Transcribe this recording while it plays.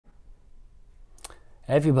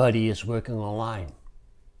Everybody is working online.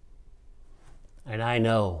 And I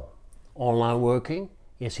know online working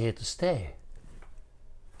is here to stay.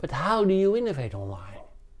 But how do you innovate online?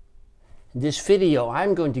 In this video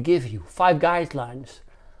I'm going to give you 5 guidelines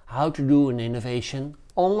how to do an innovation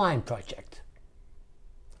online project.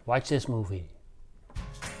 Watch this movie.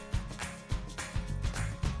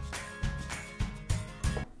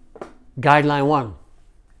 Guideline 1.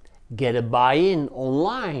 Get a buy-in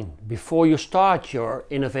online before you start your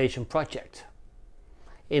innovation project.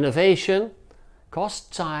 Innovation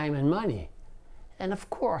costs time and money. And of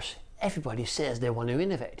course, everybody says they want to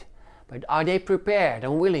innovate. But are they prepared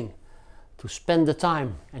and willing to spend the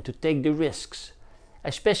time and to take the risks?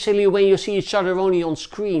 Especially when you see each other only on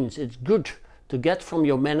screens, it's good to get from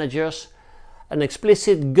your managers an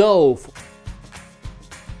explicit go.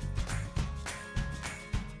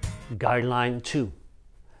 Guideline 2.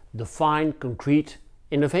 Define concrete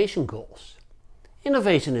innovation goals.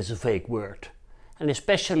 Innovation is a vague word, and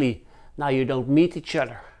especially now you don't meet each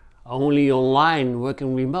other, only online,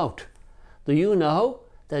 working remote. Do you know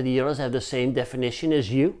that the others have the same definition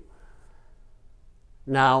as you?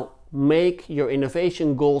 Now make your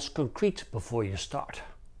innovation goals concrete before you start.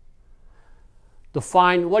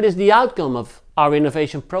 Define what is the outcome of our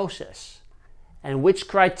innovation process and which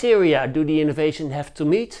criteria do the innovation have to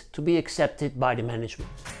meet to be accepted by the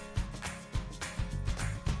management.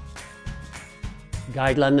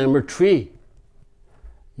 Guideline number 3.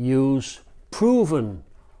 Use proven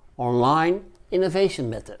online innovation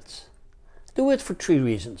methods. Do it for 3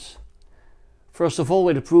 reasons. First of all,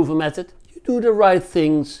 with a proven method, you do the right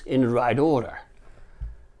things in the right order.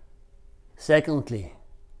 Secondly,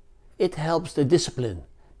 it helps the discipline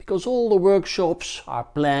because all the workshops are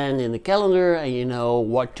planned in the calendar and you know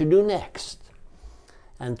what to do next.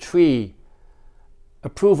 And 3, a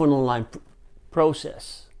proven online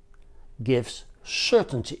process gives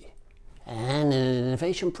certainty. And in an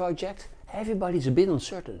innovation project, everybody's a bit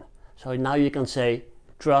uncertain. So now you can say,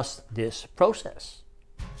 trust this process.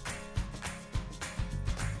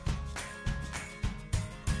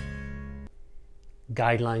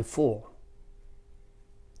 Guideline 4.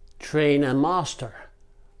 Train and master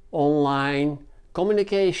online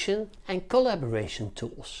communication and collaboration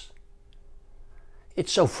tools.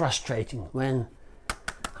 It's so frustrating when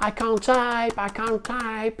I can't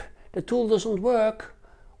type, the tool doesn't work.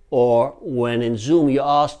 Or when in Zoom you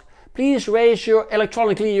ask, please raise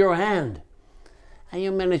electronically your hand. And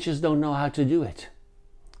your managers don't know how to do it.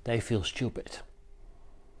 They feel stupid.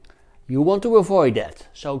 You want to avoid that,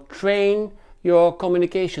 so train your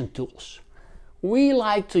communication tools. We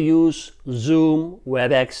like to use Zoom,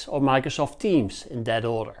 WebEx or Microsoft Teams in that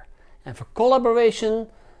order. And for collaboration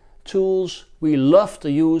tools, we love to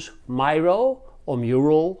use Miro or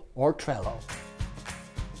Mural or Trello.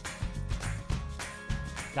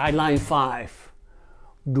 Guideline 5.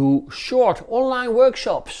 Do short online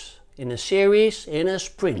workshops in a series, in a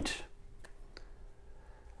sprint.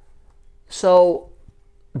 So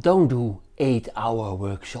don't do 8-hour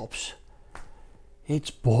workshops. It's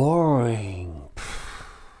boring.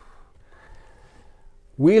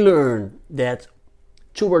 We learned that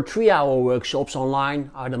 2 or 3-hour workshops online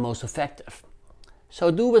are the most effective.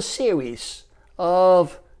 So do a series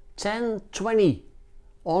of 10, 20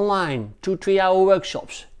 online 2-3-hour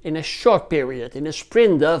workshops in a short period, in a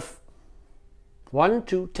sprint of 1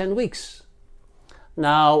 to 10 weeks.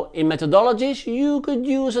 Now in methodologies you could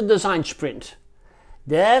use a design sprint.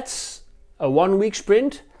 That's a 1-week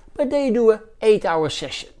sprint, but they do 8-hour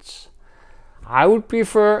sessions. I would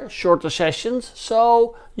prefer shorter sessions,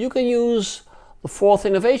 so you can use the 4th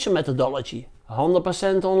innovation methodology,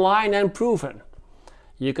 100% online and proven.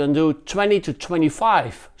 You can do 20 to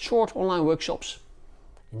 25 short online workshops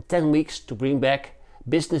in 10 weeks to bring back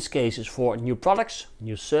business cases for new products,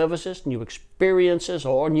 new services, new experiences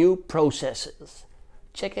or new processes.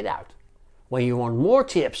 Check it out. When you want more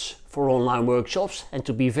tips for online workshops and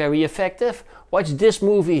to be very effective, watch this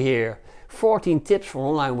movie here, 14 tips for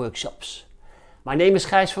online workshops. My name is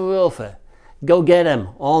Gijs van Wulven. Go get them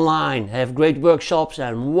online, have great workshops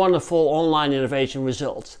and wonderful online innovation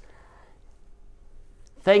results.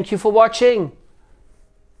 Thank you for watching.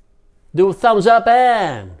 Do a thumbs up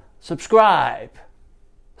and subscribe.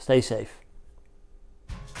 Stay safe.